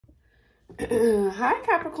Hi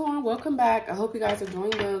Capricorn, welcome back. I hope you guys are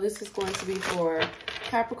doing well. This is going to be for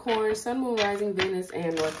Capricorn, Sun, Moon, Rising, Venus,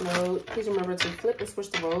 and North Node. Please remember to flip and switch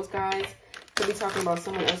the roles, guys. Could be talking about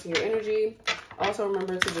someone else in your energy. Also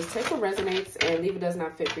remember to just take what resonates and leave it does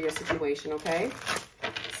not fit for your situation, okay?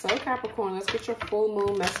 So Capricorn, let's get your full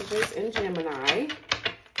moon messages in Gemini.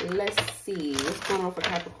 Let's see what's going on for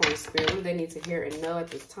Capricorn spirit. What do they need to hear and know at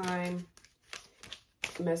this time?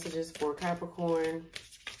 Messages for Capricorn.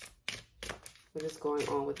 What is going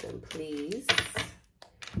on with them, please?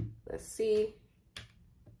 Let's see.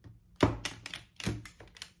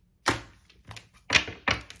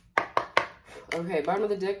 Okay, bottom of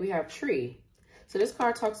the deck, we have Tree. So this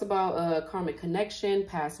card talks about karmic connection,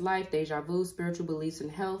 past life, deja vu, spiritual beliefs and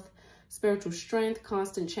health, spiritual strength,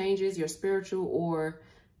 constant changes, your spiritual or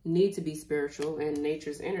need to be spiritual, and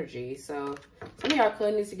nature's energy. So some of y'all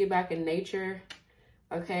could need to get back in nature.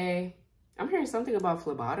 Okay, I'm hearing something about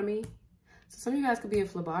phlebotomy. So some of you guys could be a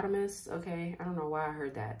phlebotomist. Okay, I don't know why I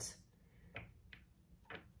heard that.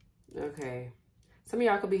 Okay, some of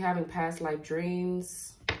y'all could be having past life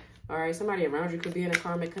dreams. All right, somebody around you could be in a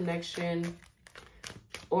karmic connection.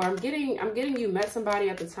 Or I'm getting you met somebody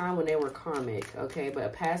at the time when they were karmic. Okay, but a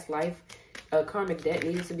past life, a karmic debt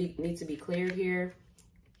needs to be cleared here.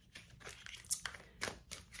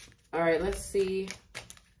 All right, let's see.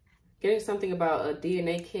 Getting something about a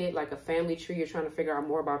DNA kit, like a family tree. You're trying to figure out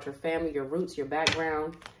more about your family, your roots, your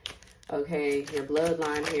background. Okay, your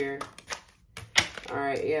bloodline here. All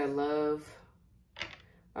right, yeah, love.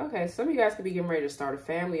 Okay, some of you guys could be getting ready to start a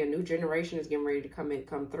family. A new generation is getting ready to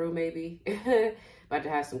come through, maybe. About to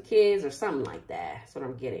have some kids or something like that. That's what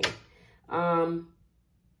I'm getting.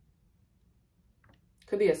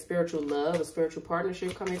 Could be a spiritual love, a spiritual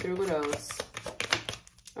partnership coming through. What else?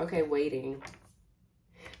 Okay, waiting.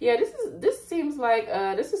 Yeah, this seems like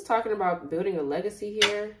this is talking about building a legacy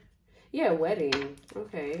here. Yeah, wedding.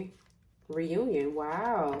 Okay. Reunion.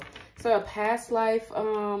 Wow. So a past life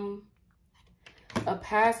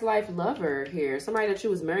lover here. Somebody that you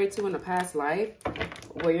was married to in a past life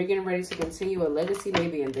where you're getting ready to continue a legacy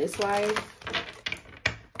maybe in this life.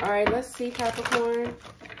 All right, let's see, Capricorn.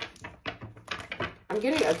 I'm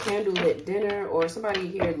getting a candlelit dinner, or somebody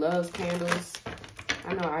here loves candles.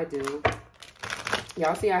 I know I do.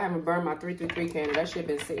 Y'all see I haven't burned my 333 candle. That shit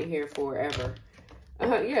been sitting here forever.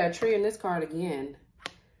 Yeah, a tree in this card again.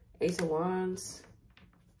 Ace of Wands.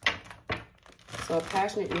 So a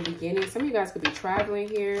passionate new beginning. Some of you guys could be traveling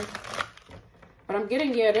here. But I'm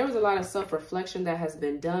getting, yeah, there was a lot of self-reflection that has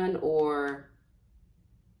been done, or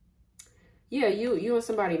yeah, you and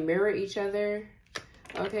somebody mirror each other.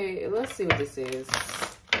 Okay, let's see what this is.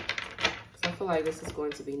 So I feel like this is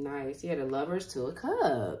going to be nice. Yeah, the Lovers, Two of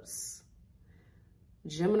Cups.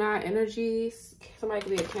 Gemini energies. Somebody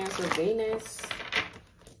could be a Cancer, Venus.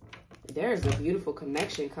 There's a beautiful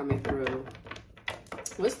connection coming through.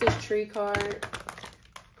 What's this tree card?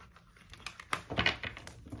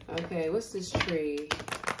 Okay, what's this tree?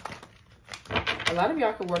 A lot of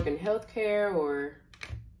y'all could work in healthcare, or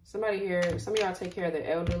somebody here, some of y'all take care of the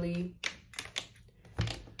elderly.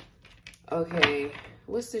 Okay,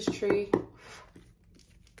 what's this tree?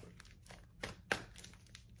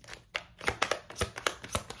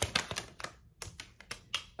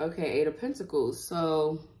 Okay, Eight of Pentacles.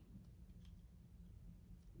 So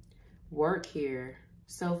work here,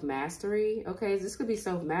 self-mastery. Okay, this could be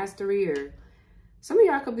self-mastery, or some of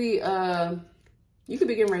y'all could be you could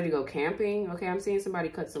be getting ready to go camping. Okay, I'm seeing somebody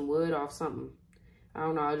cut some wood off something. I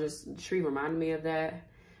don't know, the tree reminded me of that.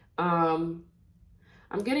 I'm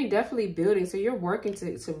getting definitely building. So you're working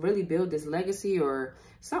to really build this legacy, or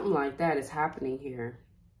something like that is happening here.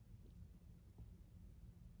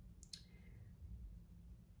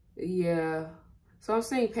 Yeah. So I'm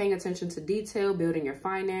saying paying attention to detail, building your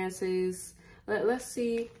finances. Let's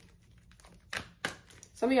see.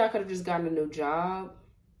 Some of y'all could have just gotten a new job.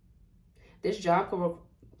 This job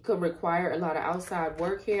could require a lot of outside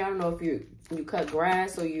work here. I don't know if you cut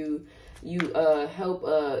grass, or you help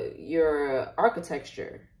your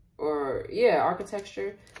architecture, or yeah,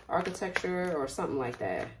 architecture or something like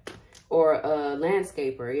that, or a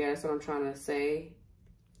landscaper. Yeah, that's what I'm trying to say,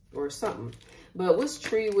 or something. But what's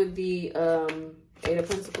tree with the Eight of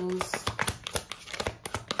Pentacles?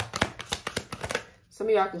 Some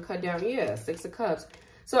of y'all can cut down, yeah, Six of Cups.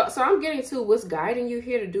 So I'm getting to what's guiding you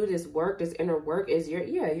here to do this work, this inner work, is your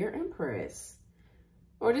Empress.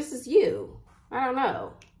 Or this is you. I don't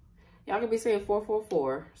know. Y'all could be saying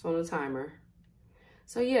 444. It's on the timer.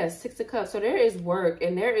 So yeah, Six of Cups. So there is work,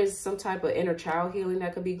 and there is some type of inner child healing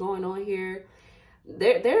that could be going on here.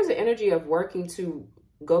 There's an energy of working to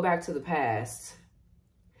go back to the past.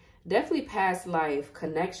 definitely past life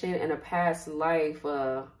connection and a past life,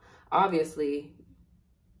 obviously,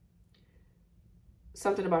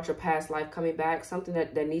 something about your past life coming back, something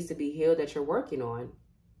that needs to be healed that you're working on.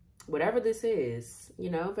 Whatever this is, you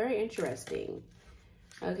know, very interesting.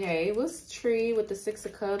 Okay, what's tree with the 6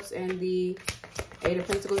 of Cups and the 8 of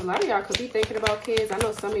Pentacles? A lot of y'all could be thinking about kids. I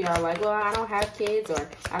know some of y'all like, well, I don't have kids, or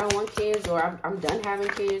I don't want kids, or I'm done having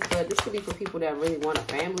kids. But this could be for people that really want a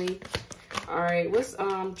family. All right, what's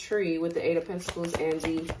tree with the 8 of Pentacles and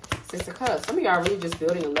the 6 of Cups? Some of y'all really just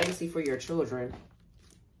building a legacy for your children.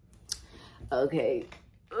 Okay.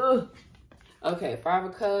 Ugh. Okay, 5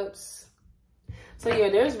 of Cups. So yeah,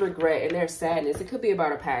 there's regret and there's sadness. It could be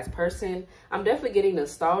about a past person. I'm definitely getting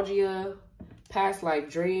nostalgia, past life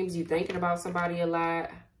dreams. You thinking about somebody a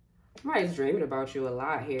lot. Somebody's dreaming about you a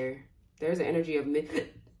lot here. There's an energy of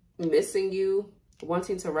missing you,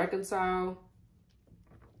 wanting to reconcile.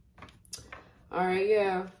 All right,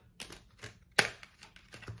 yeah.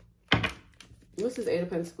 What's this 8 of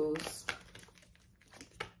Pentacles?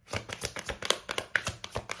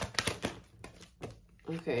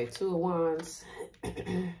 Okay, 2 of Wands.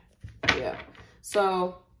 Yeah.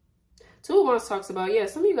 So, 2 of Wands talks about, yeah,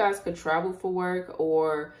 some of you guys could travel for work,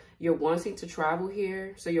 or you're wanting to travel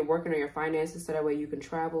here. So you're working on your finances so that way you can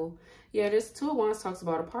travel. Yeah, this 2 of Wands talks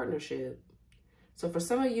about a partnership. So for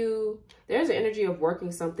some of you, there's an energy of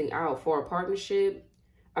working something out for a partnership.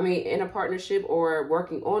 I mean, in a partnership, or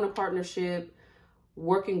working on a partnership,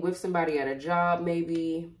 working with somebody at a job,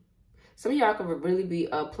 maybe. Some of y'all could really be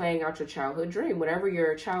playing out your childhood dream. Whatever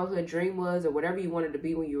your childhood dream was, or whatever you wanted to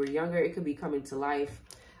be when you were younger, it could be coming to life,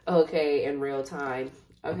 okay, in real time.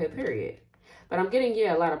 Okay, period. But I'm getting,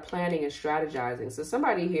 yeah, a lot of planning and strategizing. So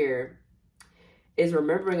somebody here is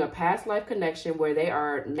remembering a past life connection where they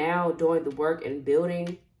are now doing the work and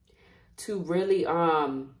building to really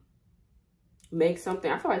make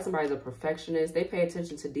something. I feel like somebody's a perfectionist. They pay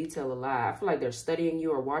attention to detail a lot. I feel like they're studying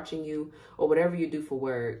you or watching you or whatever you do for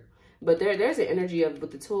work. But there's an energy of, with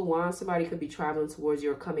the 2 of Wands, somebody could be traveling towards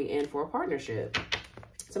you or coming in for a partnership.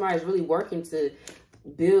 Somebody's really working to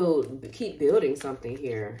keep building something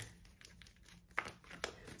here.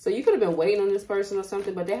 So you could have been waiting on this person or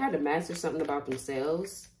something, but they had to master something about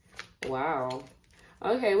themselves. Wow.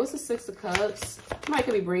 Okay, what's the 6 of Cups? Somebody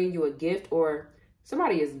could be bringing you a gift, or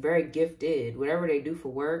somebody is very gifted, whatever they do for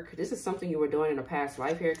work. This is something you were doing in a past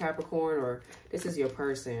life here, Capricorn, or this is your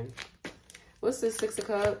person. What's this 6 of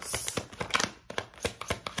Cups?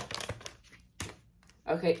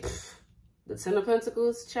 Okay, the 10 of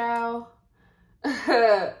Pentacles, child.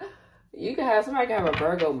 You can have, somebody can have a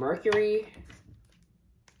Virgo Mercury.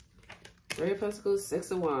 3 of Pentacles,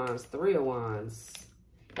 6 of Wands, 3 of Wands.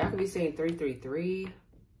 Y'all could be saying 333.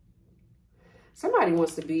 Somebody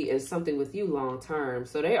wants to be in something with you long term.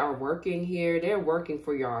 So they are working here. They're working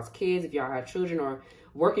for y'all's kids if y'all have children, or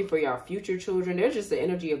working for y'all future children. There's just the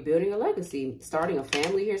energy of building a legacy, starting a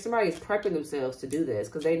family here. Somebody's prepping themselves to do this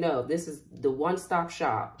because they know this is the one-stop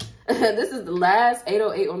shop. This is the last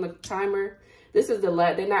 808 on the timer. This is the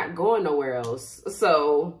last. They're not going nowhere else.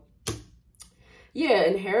 So yeah,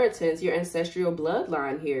 inheritance, your ancestral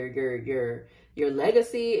bloodline here, your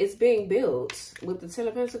legacy is being built with the 10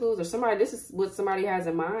 of Pentacles, or somebody, this is what somebody has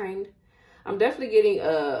in mind. I'm definitely getting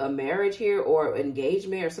a marriage here, or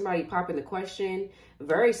engagement, or somebody popping the question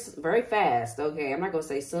very, very fast. Okay, I'm not going to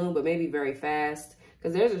say soon, but maybe very fast,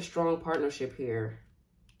 because there's a strong partnership here.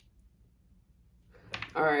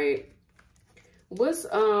 All right. What's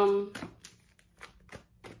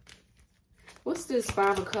this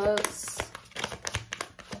 5 of Cups?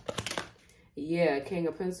 Yeah, King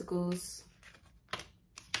of Pentacles.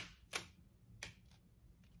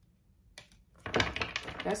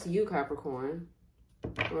 That's you, Capricorn.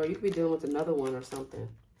 Or you could be dealing with another one or something.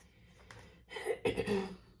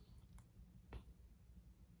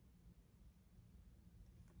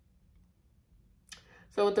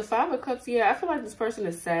 So with the 5 of Cups, yeah, I feel like this person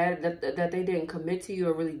is sad that they didn't commit to you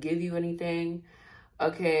or really give you anything.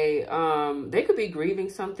 Okay, they could be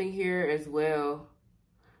grieving something here as well.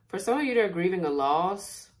 For some of you, they're grieving a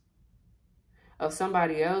loss of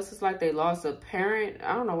somebody else. It's like they lost a parent.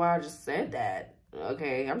 I don't know why I just said that.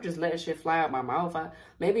 Okay, I'm just letting shit fly out my mouth.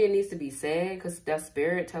 Maybe it needs to be said because that's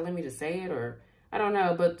spirit telling me to say it, or I don't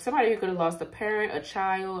know. But somebody here could have lost a parent, a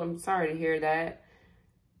child. I'm sorry to hear that.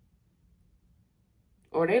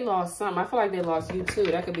 Or they lost something. I feel like they lost you too.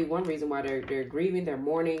 That could be one reason why they're grieving, they're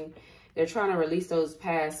mourning. They're trying to release those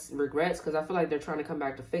past regrets because I feel like they're trying to come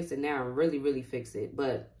back to fix it now and really, really fix it.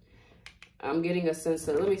 But I'm getting a sense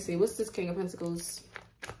of, let me see, what's this King of Pentacles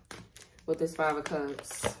with this 5 of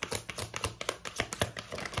Cups?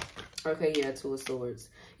 Okay, yeah, 2 of Swords.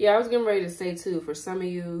 Yeah, I was getting ready to say too, for some of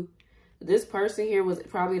you, this person here was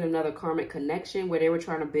probably in another karmic connection where they were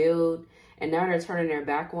trying to build and now they're turning their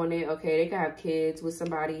back on it. Okay, they could have kids with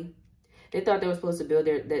somebody. They thought they were supposed to build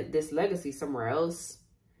this legacy somewhere else.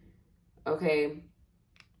 Okay.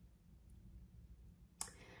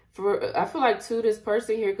 I feel like too, this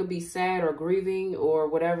person here could be sad or grieving or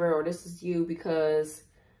whatever, or this is you because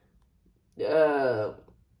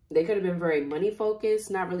they could have been very money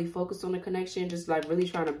focused, not really focused on the connection, just like really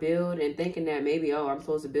trying to build and thinking that maybe, oh, I'm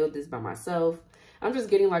supposed to build this by myself. I'm just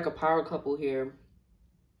getting like a power couple here.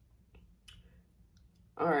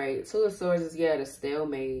 All right, Two of Swords is, yeah, the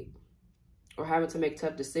stalemate or having to make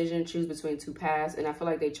tough decisions, choose between two paths. And I feel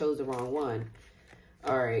like they chose the wrong one.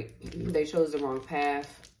 All right, they chose the wrong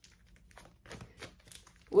path.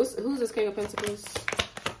 Who's this King of Pentacles?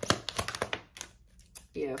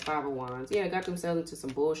 Yeah, Five of Wands. Yeah, got themselves into some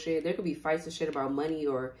bullshit. There could be fights and shit about money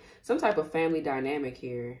or some type of family dynamic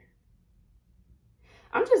here.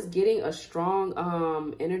 I'm just getting a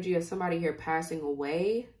strong energy of somebody here passing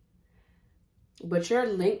away. But you're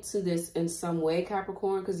linked to this in some way,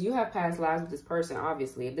 Capricorn, because you have past lives with this person,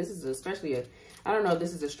 obviously. If this is especially I don't know if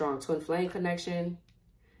this is a strong twin flame connection.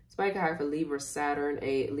 Somebody could have a Libra Saturn,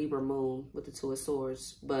 a Libra moon with the Two of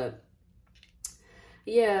Swords. But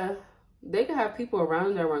yeah, they could have people around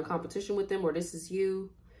them that were in competition with them, or this is you.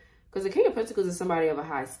 Because the King of Pentacles is somebody of a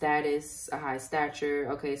high status, a high stature.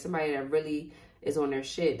 Okay, somebody that really is on their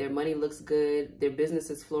shit. Their money looks good. Their business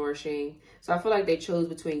is flourishing. So I feel like they chose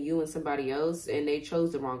between you and somebody else, and they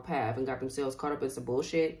chose the wrong path and got themselves caught up in some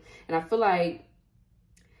bullshit. And I feel like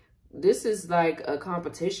this is like a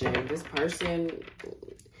competition. This person,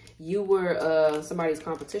 you were somebody's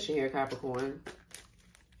competition here, Capricorn.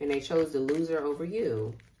 And they chose the loser over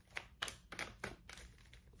you.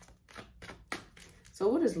 So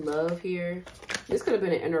what is love here? This could have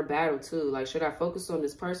been an inner battle too. Like, should I focus on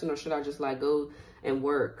this person or should I just like go and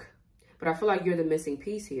work? But I feel like you're the missing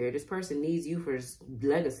piece here. This person needs you for his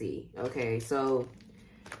legacy. Okay, so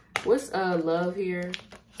what's love here?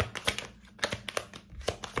 I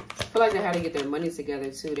feel like they had to get their money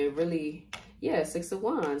together too. They really, yeah, Six of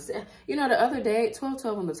Wands. You know, the other day,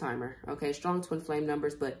 12-12 on the timer. Okay, strong twin flame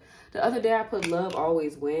numbers. But the other day I put love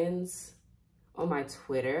always wins on my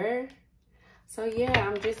Twitter. So yeah,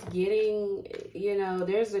 I'm just getting, you know,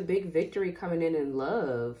 there's a big victory coming in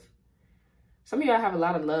love. Some of y'all have a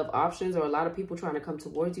lot of love options or a lot of people trying to come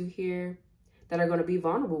towards you here that are going to be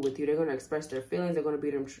vulnerable with you. They're going to express their feelings. They're going to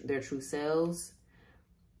be their true selves.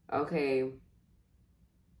 Okay.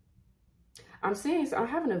 I'm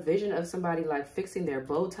having a vision of somebody like fixing their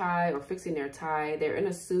bow tie or fixing their tie. They're in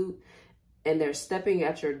a suit and they're stepping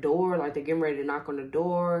at your door, like they're getting ready to knock on the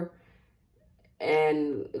door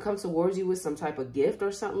and come towards you with some type of gift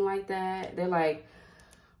or something like that. They're like,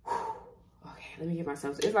 okay, let me get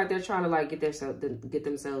myself. It's like they're trying to like get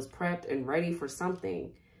themselves prepped and ready for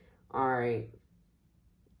something. All right.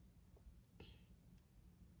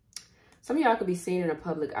 Some of y'all could be seen in a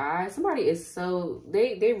public eye. Somebody is so,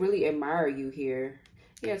 they really admire you here.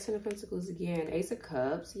 Yeah, Ten of Pentacles again. Ace of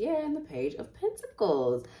Cups. Yeah, and the Page of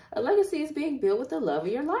Pentacles. A legacy is being built with the love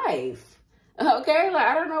of your life. Okay, like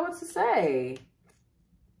I don't know what to say.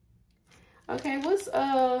 Okay, what's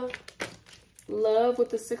love with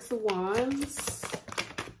the Six of Wands?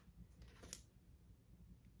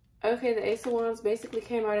 Okay, the Ace of Wands basically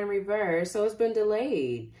came out in reverse, so it's been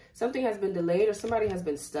delayed. Something has been delayed or somebody has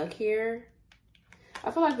been stuck here.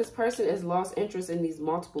 I feel like this person has lost interest in these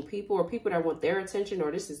multiple people or people that want their attention,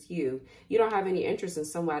 or this is you. You don't have any interest in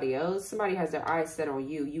somebody else. Somebody has their eyes set on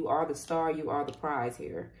you. You are the star. You are the prize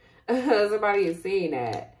here. Somebody is seeing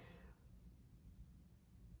that.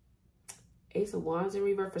 Ace of Wands in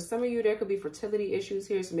reverse. For some of you, there could be fertility issues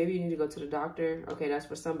here, so maybe you need to go to the doctor. Okay, that's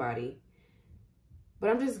for somebody. But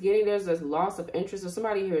I'm just getting there's a loss of interest, or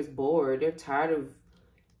somebody here is bored. They're tired of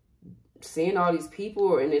seeing all these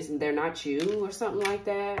people, and they're not you, or something like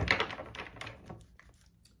that.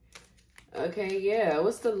 Okay, yeah.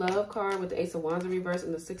 What's the love card with the Ace of Wands in reverse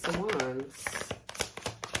and the Six of Wands?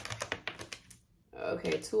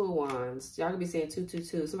 Okay, Two of Wands. Y'all could be saying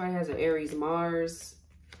 222. Somebody has an Aries Mars,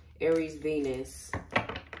 Aries Venus.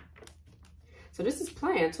 So this is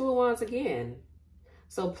planned. Two of Wands again.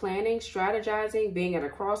 So planning, strategizing, being at a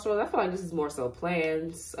crossroads. I feel like this is more so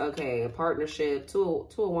plans. Okay, a partnership. Two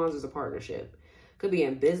of Wands is a partnership. Could be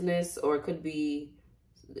in business or it could be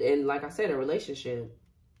in, like I said, a relationship.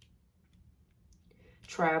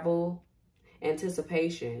 Travel,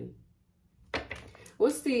 anticipation.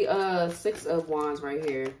 What's the Six of Wands right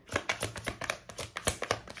here?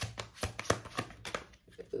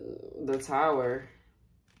 The Tower.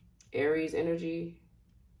 Aries energy.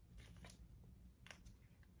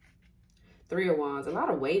 Three of Wands. A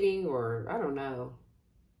lot of waiting, or I don't know.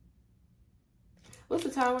 What's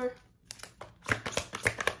the Tower?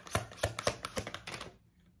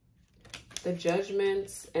 The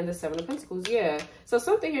Judgments and the Seven of Pentacles. Yeah. So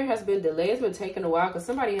something here has been delayed. It's been taking a while because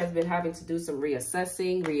somebody has been having to do some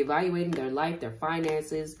reassessing, reevaluating their life, their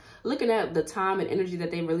finances, looking at the time and energy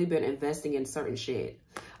that they've really been investing in certain shit.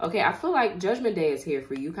 Okay, I feel like Judgment Day is here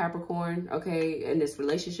for you, Capricorn, okay, in this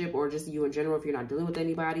relationship, or just you in general if you're not dealing with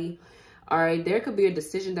anybody. All right, there could be a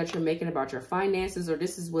decision that you're making about your finances, or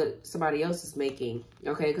this is what somebody else is making,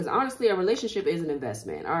 okay? Because honestly, a relationship is an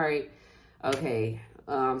investment, all right? Okay.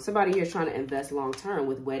 Somebody here is trying to invest long-term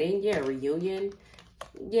with wedding. Yeah, reunion.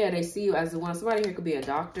 Yeah, they see you as the one. Somebody here could be a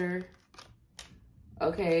doctor.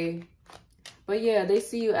 Okay. But yeah, they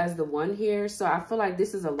see you as the one here. So I feel like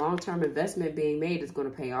this is a long-term investment being made that's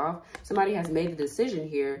going to pay off. Somebody has made the decision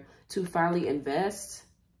here to finally invest.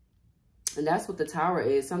 And that's what the Tower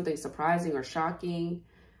is. Something surprising or shocking.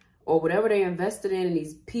 Or whatever they invested in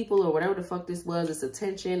these people, or whatever the fuck this was, this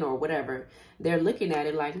attention or whatever. They're looking at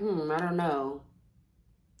it like, I don't know.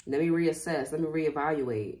 Let me reassess. Let me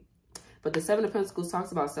reevaluate. But the Seven of Pentacles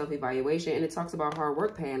talks about self-evaluation, and it talks about hard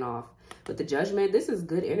work paying off. But the Judgment, this is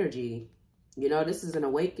good energy. You know, this is an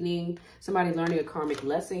awakening. Somebody learning a karmic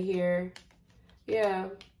lesson here. Yeah.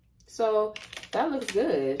 So that looks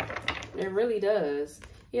good. It really does.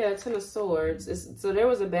 Yeah, Ten of Swords. So there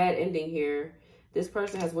was a bad ending here. This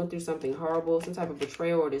person has went through something horrible, some type of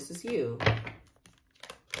betrayal, or this is you.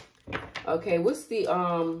 Okay, what's the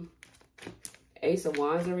Ace of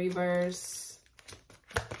Wands in reverse?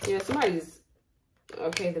 Yeah, somebody's...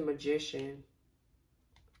 Okay, the Magician.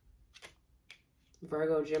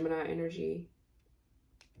 Virgo, Gemini energy.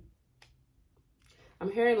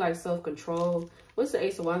 I'm hearing like self-control. What's the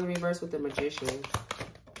Ace of Wands in reverse with the Magician?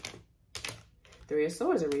 Three of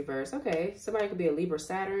Swords in reverse. Okay, somebody could be a Libra,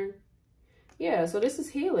 Saturn. Yeah, so this is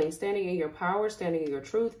healing, standing in your power, standing in your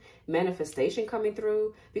truth, manifestation coming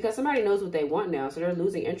through, because somebody knows what they want now. So they're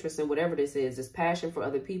losing interest in whatever this is, this passion for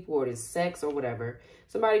other people or this sex or whatever.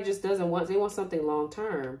 Somebody just doesn't want, they want something long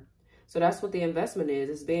term. So that's what the investment is.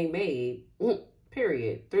 It's being made,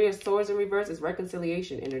 period. Three of Swords in reverse is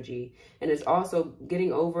reconciliation energy. And it's also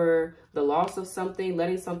getting over the loss of something,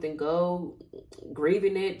 letting something go,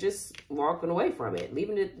 grieving it, just walking away from it,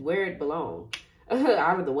 leaving it where it belongs.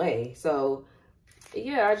 Out of the way. So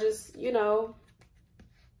yeah, I just, you know,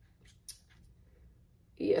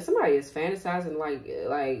 yeah, somebody is fantasizing like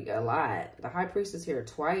a lot. The High Priestess here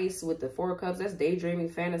twice with the Four of Cups. That's daydreaming,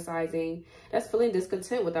 fantasizing. That's feeling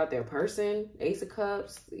discontent without their person. Ace of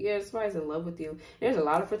Cups. Yeah, somebody's in love with you. There's a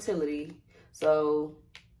lot of fertility. So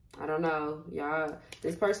I don't know, y'all.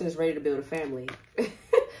 This person is ready to build a family.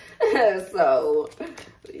 So,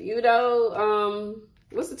 you know,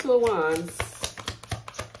 what's the Two of Wands?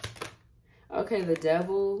 Okay, the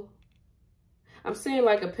Devil. I'm seeing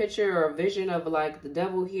like a picture or a vision of like the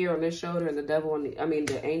devil here on this shoulder and the devil on the, I mean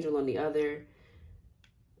the angel on the other.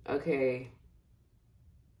 Okay.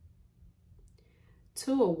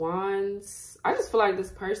 Two of Wands. I just feel like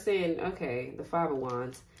this person, okay, the Five of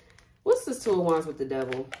Wands. What's this Two of Wands with the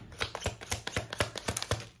devil?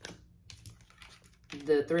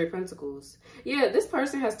 The Three of Pentacles. Yeah, this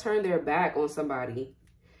person has turned their back on somebody.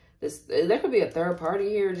 There could be a third party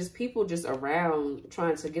here, just people just around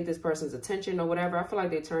trying to get this person's attention or whatever. I feel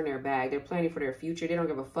like they turn their back. They're planning for their future. They don't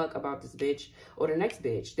give a fuck about this bitch or the next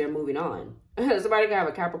bitch. They're moving on. Somebody could have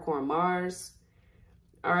a Capricorn, Mars.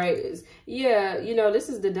 All right. Yeah, you know, this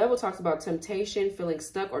is the devil talks about temptation, feeling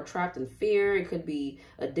stuck or trapped in fear. It could be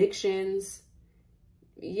addictions.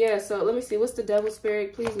 Yeah, so let me see. What's the devil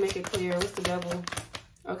spirit? Please make it clear. What's the devil?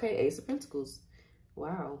 Okay, Ace of Pentacles.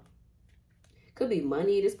 Wow. Could be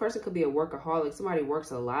money. This person could be a workaholic. Somebody works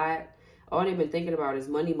a lot. All they've been thinking about is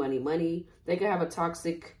money, money, money. They could have a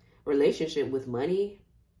toxic relationship with money.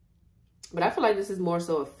 But I feel like this is more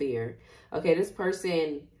so a fear. Okay, this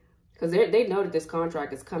person, because they know that this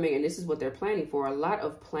contract is coming and this is what they're planning for. A lot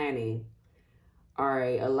of planning. All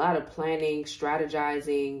right, a lot of planning,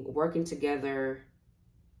 strategizing, working together.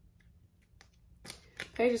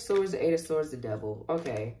 Page of Swords, the Eight of Swords, the Devil.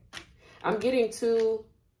 Okay. I'm getting to...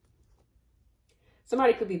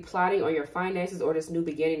 Somebody could be plotting on your finances or this new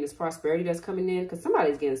beginning, this prosperity that's coming in, because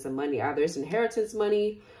somebody's getting some money. Either it's inheritance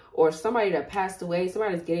money or somebody that passed away.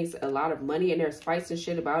 Somebody's getting a lot of money and there's fights and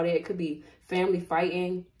shit about it. It could be family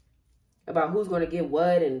fighting about who's going to get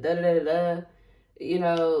what and da-da-da-da-da, you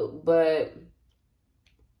know, but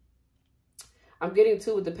I'm getting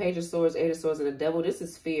to with the Page of Swords, Eight of Swords, and the Devil. This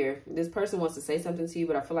is fear. This person wants to say something to you,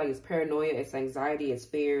 but I feel like it's paranoia, it's anxiety, it's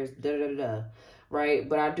fear, it's da-da-da-da, right?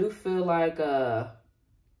 But I do feel like,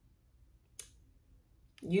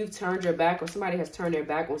 You've turned your back, or somebody has turned their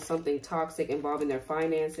back on something toxic involving their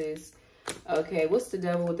finances. Okay, what's the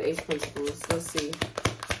devil with the Ace of Pentacles? Let's see.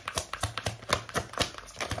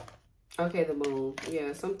 Okay, the moon.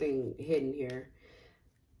 Yeah, something hidden here.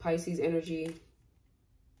 Pisces energy.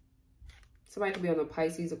 Somebody could be on the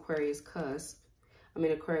Pisces, Aquarius cusp. I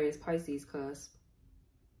mean, Aquarius, Pisces cusp.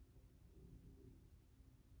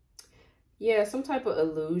 Yeah, some type of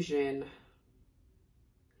illusion.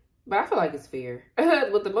 But I feel like it's fear.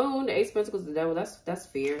 With the moon, the Ace of Pentacles, the devil, that's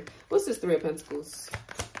fear. What's this Three of Pentacles?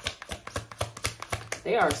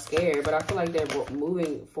 They are scared, but I feel like they're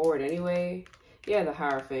moving forward anyway. Yeah, the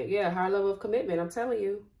Hierophant. Yeah, higher level of commitment, I'm telling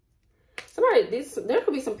you. There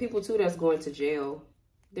could be some people too that's going to jail.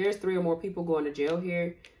 There's 3 or more people going to jail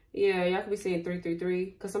here. Yeah, y'all could be saying 333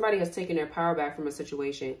 because somebody has taken their power back from a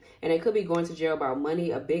situation, and they could be going to jail about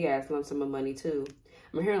money, a big ass lump sum of money too.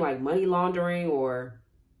 I'm hearing like money laundering or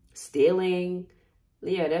stealing.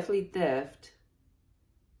 Yeah, definitely theft.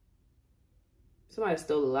 Somebody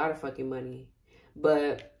stole a lot of fucking money,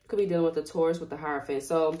 but could be dealing with the Taurus with the Hierophant.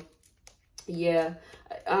 So yeah,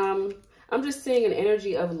 I'm just seeing an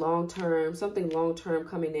energy of long-term, something long-term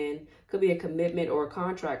coming in. Could be a commitment or a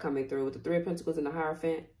contract coming through with the Three of Pentacles and the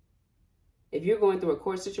Hierophant. If you're going through a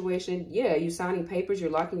court situation, yeah, you're signing papers, you're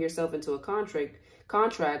locking yourself into a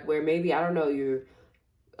contract where maybe, I don't know, you're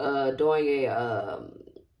doing a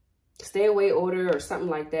stay away order or something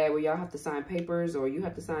like that, where y'all have to sign papers or you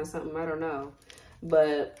have to sign something, I don't know.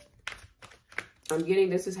 But I'm getting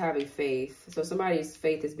this is having faith. So somebody's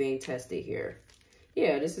faith is being tested here.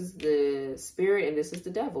 Yeah, this is the Spirit and this is the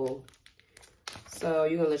devil. So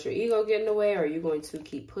you're going to let your ego get in the way, or are you going to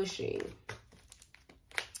keep pushing?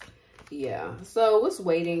 Yeah. So what's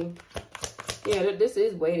waiting? Yeah, this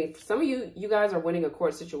is waiting. Some of you guys are winning a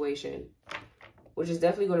court situation, which is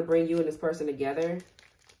definitely going to bring you and this person together.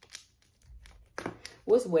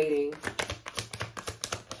 What's waiting?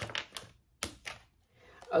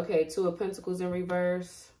 Okay, Two of Pentacles in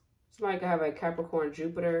reverse. Somebody could have a Capricorn,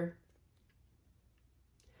 Jupiter.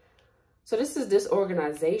 So this is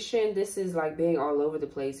disorganization. This is like being all over the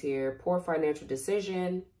place here. Poor financial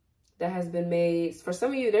decision that has been made. For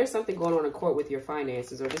some of you, there's something going on in court with your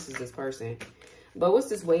finances, or this is this person. But what's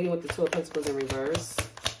this waiting with the Two of Pentacles in reverse?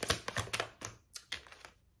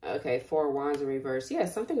 Okay, Four of Wands in reverse. Yeah,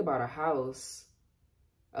 something about a house,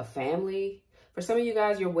 a family. For some of you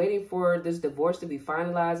guys, you're waiting for this divorce to be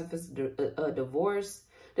finalized. If it's a divorce,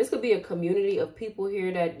 this could be a community of people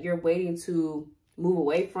here that you're waiting to move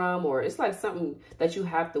away from, or it's like something that you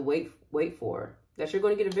have to wait for, that you're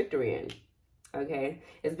going to get a victory in. Okay,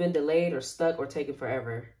 it's been delayed or stuck or taken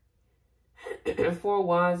forever. Four of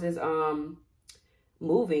Wands is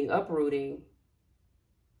moving, uprooting.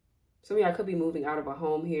 Some of y'all could be moving out of a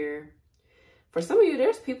home here. For some of you,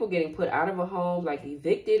 there's people getting put out of a home, like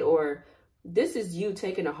evicted, or this is you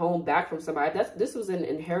taking a home back from somebody. This was an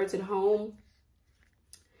inherited home.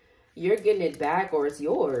 You're getting it back, or it's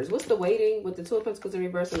yours. What's the waiting with the Two of Pentacles in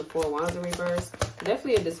reverse and the Four of Wands in reverse?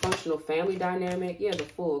 Definitely a dysfunctional family dynamic. Yeah, the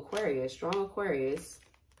Full Aquarius, strong Aquarius.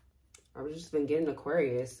 I've just been getting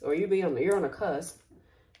Aquarius, or you're on a cusp,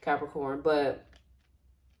 Capricorn. But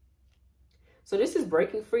so this is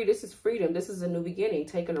breaking free. This is freedom. This is a new beginning,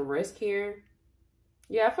 taking a risk here.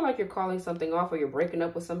 Yeah, I feel like you're calling something off, or you're breaking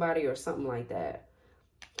up with somebody or something like that.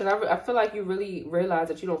 Because I feel like you really realize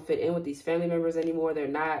that you don't fit in with these family members anymore. They're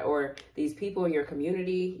not, or these people in your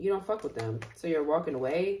community, you don't fuck with them. So you're walking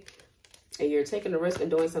away and you're taking a risk and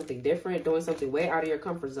doing something different, doing something way out of your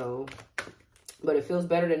comfort zone. But it feels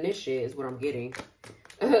better than this shit is what I'm getting.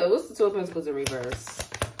 What's the Two of Pentacles in reverse?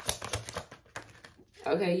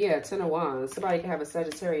 Okay, yeah, Ten of Wands. Somebody can have a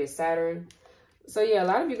Sagittarius, Saturn. So yeah, a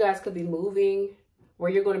lot of you guys could be moving where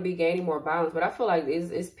you're going to be gaining more balance. But I feel like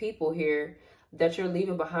it's people here that you're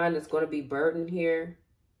leaving behind that's going to be burdened here.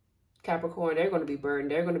 Capricorn, they're going to be burdened.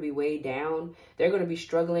 They're going to be weighed down. They're going to be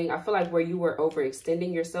struggling. I feel like where you were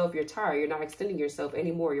overextending yourself, you're tired. You're not extending yourself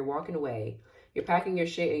anymore. You're walking away. You're packing your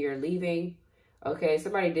shit and you're leaving. Okay,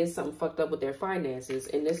 somebody did something fucked up with their finances.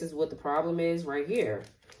 And this is what the problem is right here.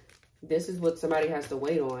 This is what somebody has to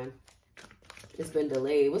wait on. It's been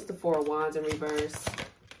delayed. What's the Four of Wands in reverse?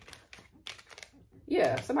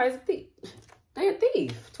 Yeah, somebody's a thief. They're a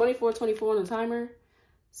thief. 24 on the timer.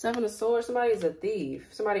 Seven of Swords. Somebody is a thief.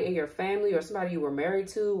 Somebody in your family, or somebody you were married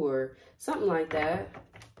to, or something like that.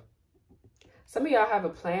 Some of y'all have a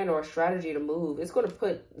plan or a strategy to move. It's going to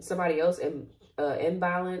put somebody else in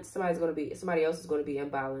imbalance. Somebody else is going to be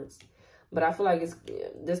imbalanced. But I feel like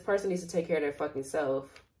this person needs to take care of their fucking self.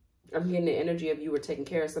 I'm getting the energy of you were taking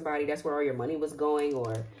care of somebody. That's where all your money was going,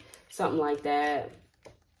 or something like that.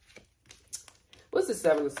 What's the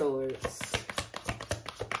Seven of Swords?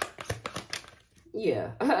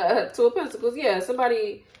 Yeah. Two of Pentacles. Yeah,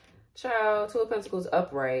 somebody, child, Two of Pentacles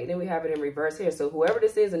upright. Then we have it in reverse here. So whoever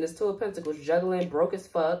this is in this Two of Pentacles, juggling, broke as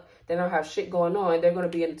fuck, they don't have shit going on. They're going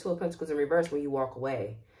to be in the Two of Pentacles in reverse when you walk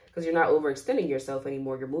away. Because you're not overextending yourself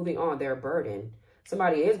anymore. You're moving on. They're a burden.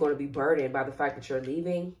 Somebody is going to be burdened by the fact that you're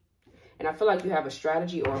leaving. And I feel like you have a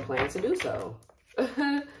strategy or a plan to do so.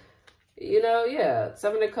 You know, yeah.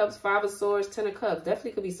 7 of Cups, 5 of Swords, 10 of Cups.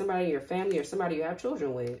 Definitely could be somebody in your family or somebody you have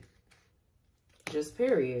children with. Just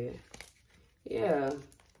period. Yeah.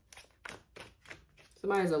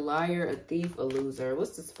 Somebody's a liar, a thief, a loser.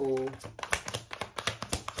 What's this Fool?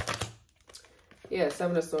 Yeah,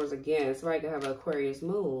 7 of Swords again. Somebody could have an Aquarius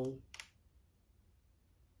moon.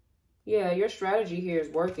 Yeah, your strategy here is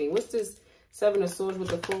working. What's this 7 of Swords with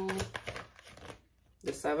the Fool?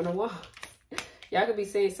 The 7 of Wands. Y'all could be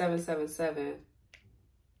saying 777.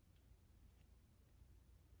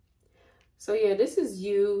 So yeah, this is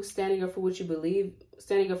you standing up for what you believe,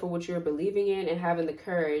 standing up for what you're believing in and having the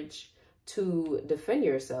courage to defend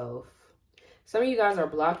yourself. Some of you guys are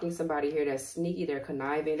blocking somebody here that's sneaky, they're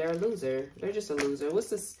conniving, they're a loser. They're just a loser. What's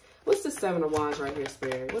this? What's the 7 of Wands right here,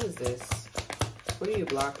 Spirit? What is this? What are you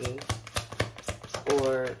blocking?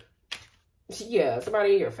 Or, yeah,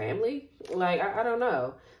 somebody in your family? Like, I don't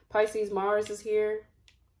know. Pisces, Mars is here.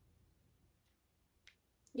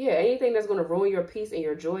 Yeah, anything that's going to ruin your peace and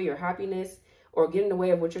your joy, your happiness, or get in the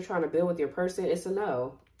way of what you're trying to build with your person, it's a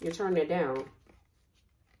no. You're turning it down.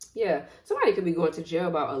 Yeah, somebody could be going to jail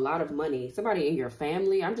about a lot of money. Somebody in your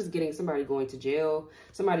family. I'm just getting somebody going to jail.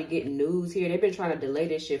 Somebody getting news here. They've been trying to delay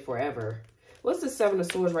this shit forever. What's the 7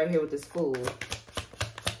 of Swords right here with this Fool?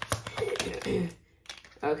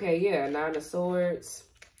 Okay, yeah, 9 of Swords.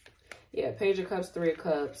 Yeah, Page of Cups, 3 of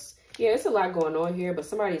Cups. Yeah, it's a lot going on here, but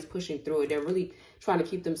somebody's pushing through it. They're really trying to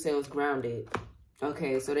keep themselves grounded.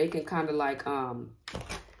 Okay, so they can kind of like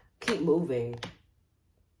keep moving.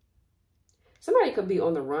 Somebody could be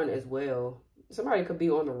on the run as well. Somebody could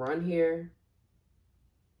be on the run here.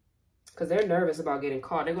 Because they're nervous about getting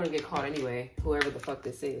caught. They're going to get caught anyway, whoever the fuck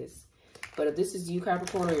this is. But if this is you,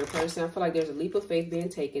 Capricorn, or your person, I feel like there's a leap of faith being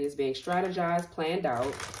taken. It's being strategized, planned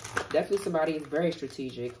out. Definitely somebody is very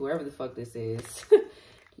strategic, whoever the fuck this is.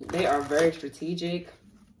 They are very strategic.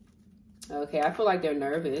 Okay, I feel like they're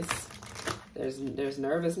nervous. There's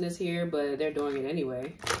nervousness here, but they're doing it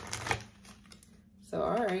anyway. So,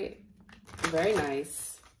 all right. Very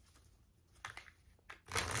nice.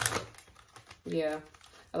 Yeah.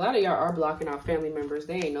 A lot of y'all are blocking out family members.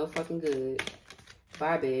 They ain't no fucking good.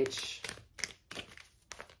 Bye, bitch.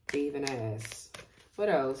 Thieving ass. What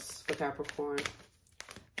else for Capricorn?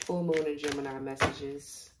 Full Moon and Gemini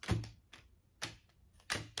messages.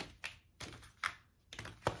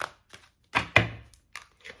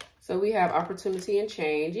 So we have opportunity and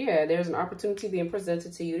change. Yeah, there's an opportunity being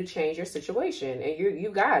presented to you to change your situation. And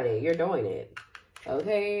you got it. You're doing it.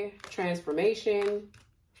 Okay. Transformation.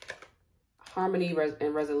 Harmony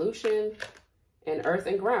and resolution. And earth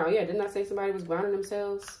and ground. Yeah, didn't I say somebody was grounding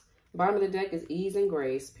themselves? Bottom of the deck is ease and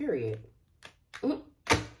grace. Period.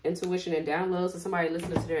 Intuition and downloads. So somebody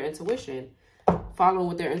listening to their intuition. Following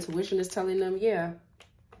what their intuition is telling them. Yeah.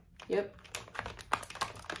 Yep.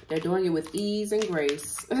 They're doing it with ease and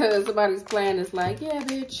grace. Somebody's plan is like, yeah,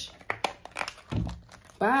 bitch.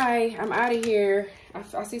 Bye. I'm out of here.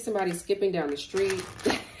 I see somebody skipping down the street.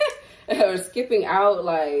 Or skipping out.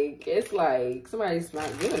 Like, it's like somebody's not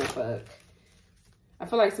giving a fuck. I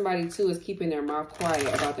feel like somebody, too, is keeping their mouth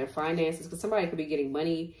quiet about their finances. Because somebody could be getting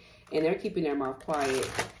money and they're keeping their mouth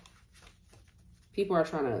quiet. People are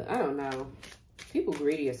trying to, I don't know. People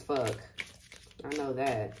greedy as fuck. I know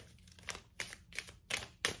that.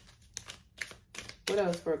 What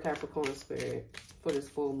else for a Capricorn spirit for this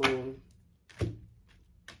full moon?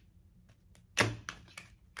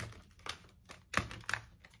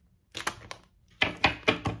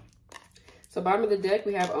 So bottom of the deck,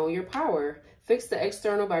 we have own your power. Fix the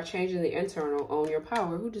external by changing the internal. Own your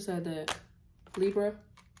power. Who just said that? Libra.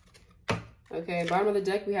 Okay, bottom of the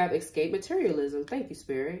deck, we have escape materialism. Thank you,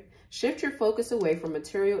 Spirit. Shift your focus away from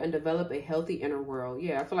material and develop a healthy inner world.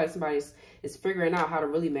 Yeah, I feel like somebody is figuring out how to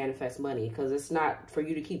really manifest money, because it's not for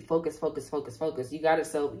you to keep focus. You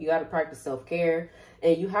gotta practice self-care,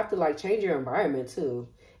 and you have to like change your environment too.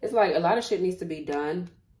 It's like a lot of shit needs to be done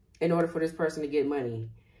in order for this person to get money.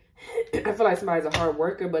 I feel like somebody's a hard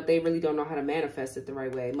worker, but they really don't know how to manifest it the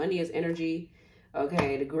right way. Money is energy.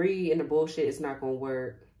 Okay, the greed and the bullshit is not gonna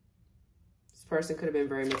work. This person could have been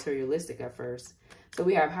very materialistic at first. So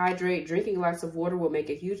we have hydrate. Drinking lots of water will make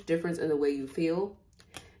a huge difference in the way you feel.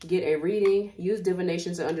 Get a reading. Use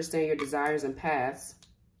divination to understand your desires and paths.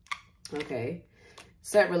 Okay.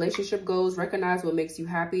 Set relationship goals. Recognize what makes you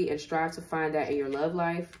happy and strive to find that in your love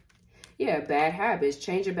life. Yeah, bad habits.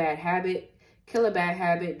 Change a bad habit. Kill a bad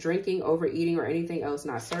habit. Drinking, overeating, or anything else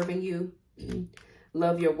not serving you.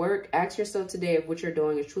 Love your work. Ask yourself today if what you're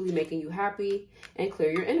doing is truly making you happy, and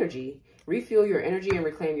clear your energy. Refuel your energy and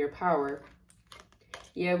reclaim your power.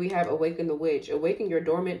 Yeah, we have awaken the witch. Awaken your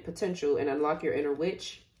dormant potential and unlock your inner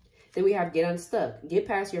witch. Then we have get unstuck. Get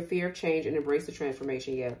past your fear of change and embrace the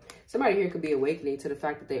transformation. Yeah, somebody here could be awakening to the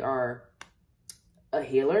fact that they are a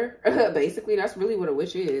healer. Basically, that's really what a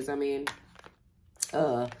witch is. I mean,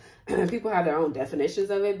 people have their own definitions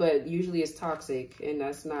of it, but usually it's toxic, and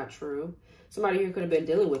that's not true. Somebody here could have been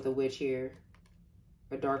dealing with a witch here,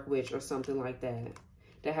 a dark witch or something like that,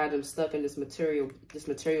 that had them stuck in this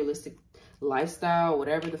materialistic lifestyle,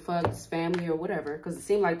 whatever the fuck, this family or whatever, because it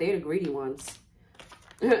seemed like they're the greedy ones.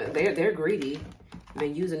 they're greedy.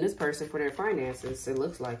 Been using this person for their finances. It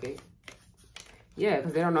looks like it. Yeah,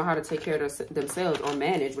 because they don't know how to take care of themselves or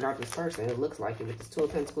manage without this person. It looks like it with this Two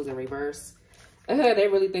of Pentacles in reverse. They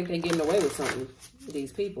really think they're getting away with something,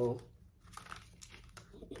 these people.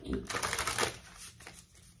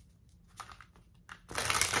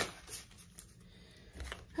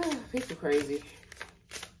 People crazy.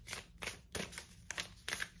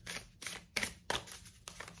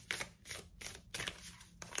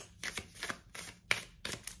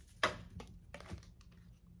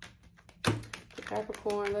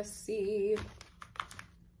 Capricorn, let's see.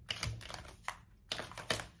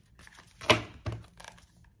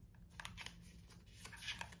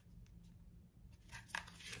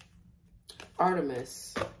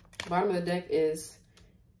 Artemis. Bottom of the deck is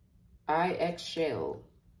IX shell.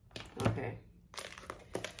 Okay.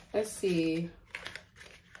 Let's see.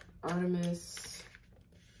 Artemis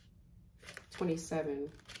 27.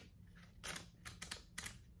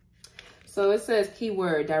 So it says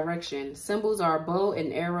keyword direction. Symbols are bow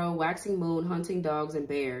and arrow, waxing moon, hunting dogs, and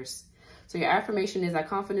bears. So your affirmation is I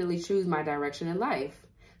confidently choose my direction in life.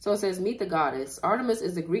 So it says meet the goddess. Artemis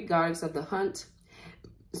is the Greek goddess of the hunt,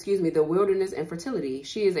 the wilderness and fertility.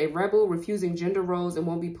 She is a rebel, refusing gender roles and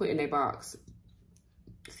won't be put in a box.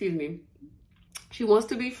 She wants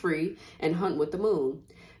to be free and hunt with the moon.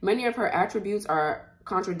 Many of her attributes are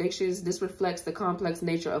contradictions. This reflects the complex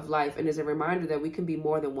nature of life and is a reminder that we can be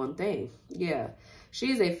more than one thing. Yeah.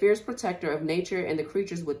 She is a fierce protector of nature and the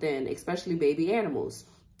creatures within, especially baby animals.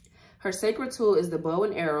 Her sacred tool is the bow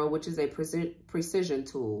and arrow, which is a precision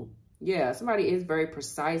tool. Yeah, somebody is very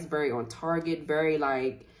precise, very on target, very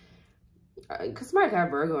like, because somebody have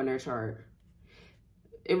Virgo in their chart.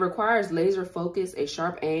 It requires laser focus, a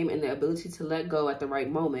sharp aim, and the ability to let go at the right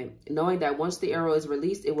moment, knowing that once the arrow is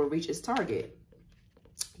released, it will reach its target.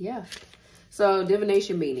 Yeah. So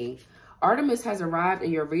divination meaning. Artemis has arrived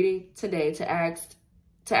in your reading today to ask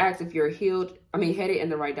if you're headed in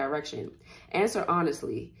the right direction. Answer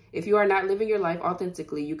honestly. If you are not living your life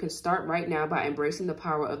authentically, you can start right now by embracing the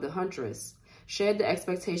power of the huntress. Shed the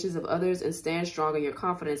expectations of others and stand strong in your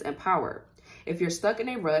confidence and power. If you're stuck in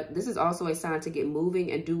a rut, this is also a sign to get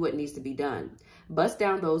moving and do what needs to be done. Bust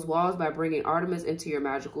down those walls by bringing Artemis into your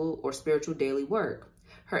magical or spiritual daily work.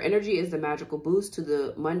 Her energy is the magical boost to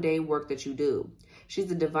the mundane work that you do. She's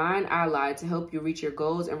the divine ally to help you reach your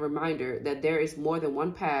goals and reminder that there is more than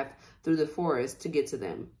one path through the forest to get to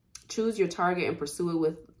them. Choose your target and pursue it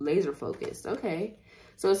with laser focus. Okay.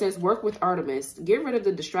 So it says work with Artemis. Get rid of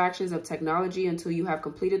the distractions of technology until you have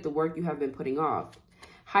completed the work you have been putting off.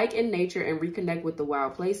 Hike in nature and reconnect with the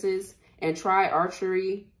wild places, and try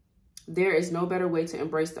archery. There is no better way to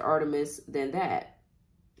embrace the Artemis than that.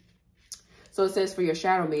 So it says for your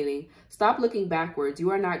shadow meaning, stop looking backwards.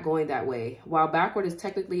 You are not going that way. While backward is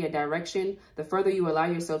technically a direction, the further you allow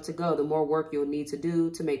yourself to go, the more work you'll need to do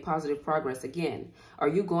to make positive progress again. Are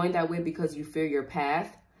you going that way because you fear your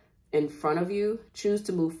path in front of you? Choose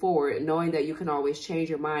to move forward, knowing that you can always change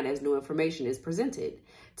your mind as new information is presented.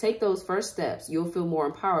 Take those first steps. You'll feel more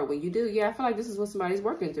empowered when you do. Yeah, I feel like this is what somebody's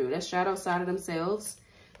working through. That shadow side of themselves,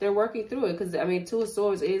 they're working through it. Because, I mean, Two of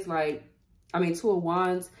Swords is like, Two of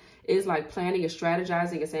Wands is like planning and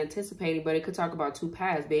strategizing. It's anticipating, but it could talk about two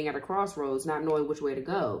paths, being at a crossroads, not knowing which way to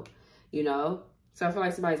go, you know? So I feel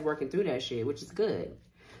like somebody's working through that shit, which is good.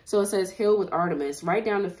 So it says heal with Artemis. Write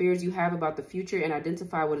down the fears you have about the future and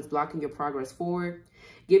identify what is blocking your progress forward.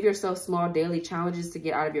 Give yourself small daily challenges to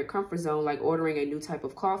get out of your comfort zone, like ordering a new type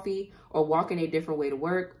of coffee or walking a different way to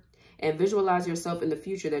work. And visualize yourself in the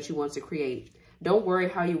future that you want to create. Don't worry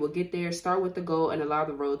how you will get there. Start with the goal and allow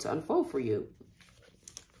the road to unfold for you.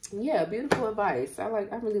 Yeah, beautiful advice. I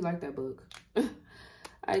really like that book.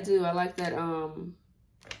 I do. I like that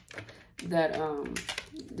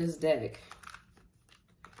this deck.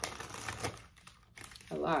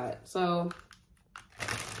 a lot. So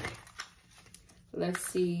let's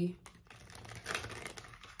see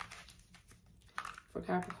for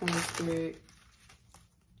Capricorn spirit.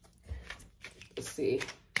 Let's see.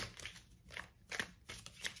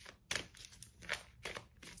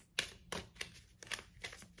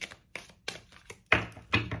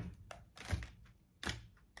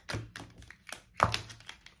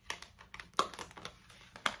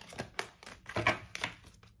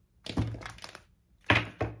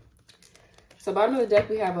 So bottom of the deck,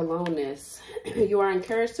 we have aloneness. You are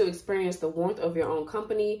encouraged to experience the warmth of your own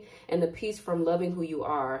company and the peace from loving who you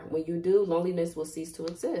are. When you do, loneliness will cease to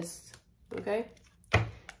exist. Okay.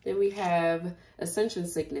 Then we have ascension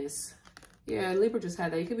sickness. Yeah, Libra just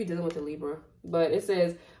had that. You could be dealing with a Libra. But it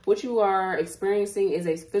says, what you are experiencing is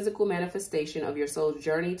a physical manifestation of your soul's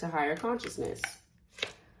journey to higher consciousness.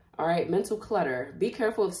 All right, mental clutter. Be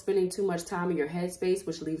careful of spending too much time in your headspace,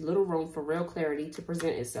 which leaves little room for real clarity to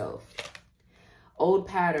present itself. Old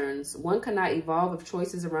patterns. One cannot evolve if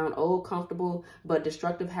choices around old, comfortable, but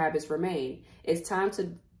destructive habits remain. It's time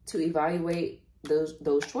to evaluate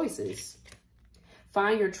those choices.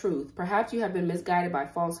 Find your truth. Perhaps you have been misguided by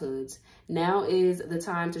falsehoods. Now is the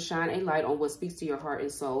time to shine a light on what speaks to your heart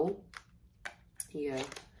and soul. Yeah.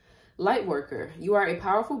 Lightworker. You are a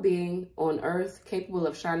powerful being on earth capable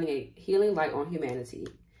of shining a healing light on humanity.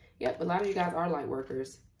 Yep, a lot of you guys are light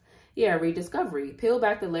workers. Yeah, rediscovery. Peel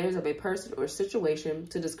back the layers of a person or situation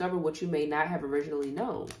to discover what you may not have originally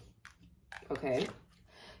known. Okay.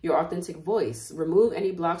 Your authentic voice. Remove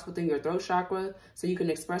any blocks within your throat chakra so you can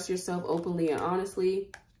express yourself openly and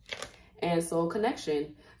honestly. And soul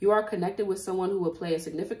connection. You are connected with someone who will play a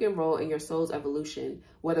significant role in your soul's evolution.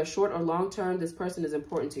 Whether short or long term, this person is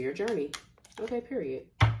important to your journey. Okay, period.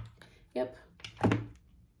 Yep.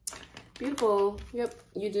 Beautiful. Yep,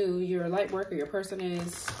 you do. You're a light worker. Your person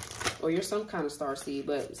is... or you're some kind of star seed,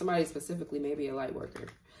 but somebody specifically may be a light worker.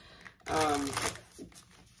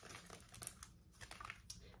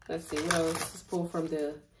 Let's see, what else? Let's pull from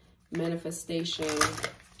the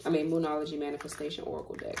Moonology Manifestation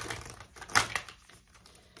Oracle deck.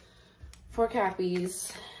 For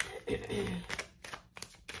Cappies.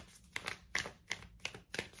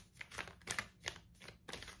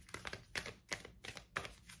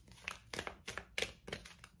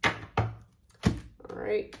 All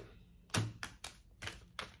right.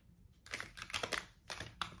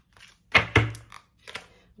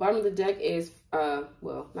 Bottom of the deck is,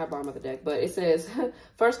 well, not bottom of the deck, but it says,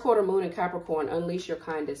 first quarter moon in Capricorn, unleash your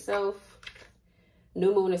kindest self.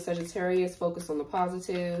 New moon in Sagittarius, focus on the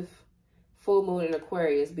positive. Full moon in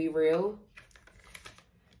Aquarius, be real.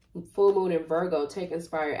 Full moon in Virgo, take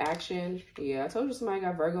inspired action. Yeah, I told you somebody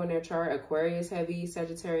got Virgo in their chart. Aquarius heavy,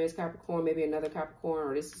 Sagittarius, Capricorn, maybe another Capricorn,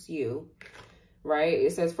 or this is you, right?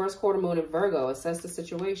 It says first quarter moon in Virgo, assess the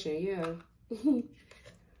situation. Yeah.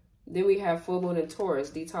 Then we have full moon in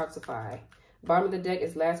Taurus, detoxify. Bottom of the deck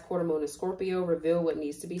is last quarter moon in Scorpio, reveal what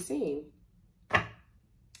needs to be seen.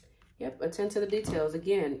 Yep, attend to the details.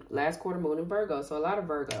 Again, last quarter moon in Virgo, so a lot of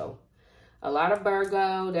Virgo. A lot of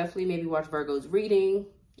Virgo, definitely maybe watch Virgo's reading.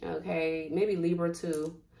 Okay, maybe Libra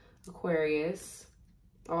too, Aquarius,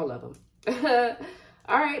 all of them.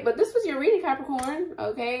 All right, but this was your reading, Capricorn.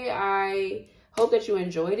 Okay, I hope that you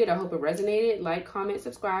enjoyed it. I hope it resonated. Like, comment,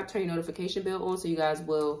 subscribe, turn your notification bell on so you guys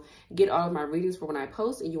will get all of my readings for when I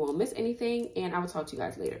post and you won't miss anything. And I will talk to you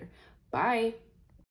guys later. Bye.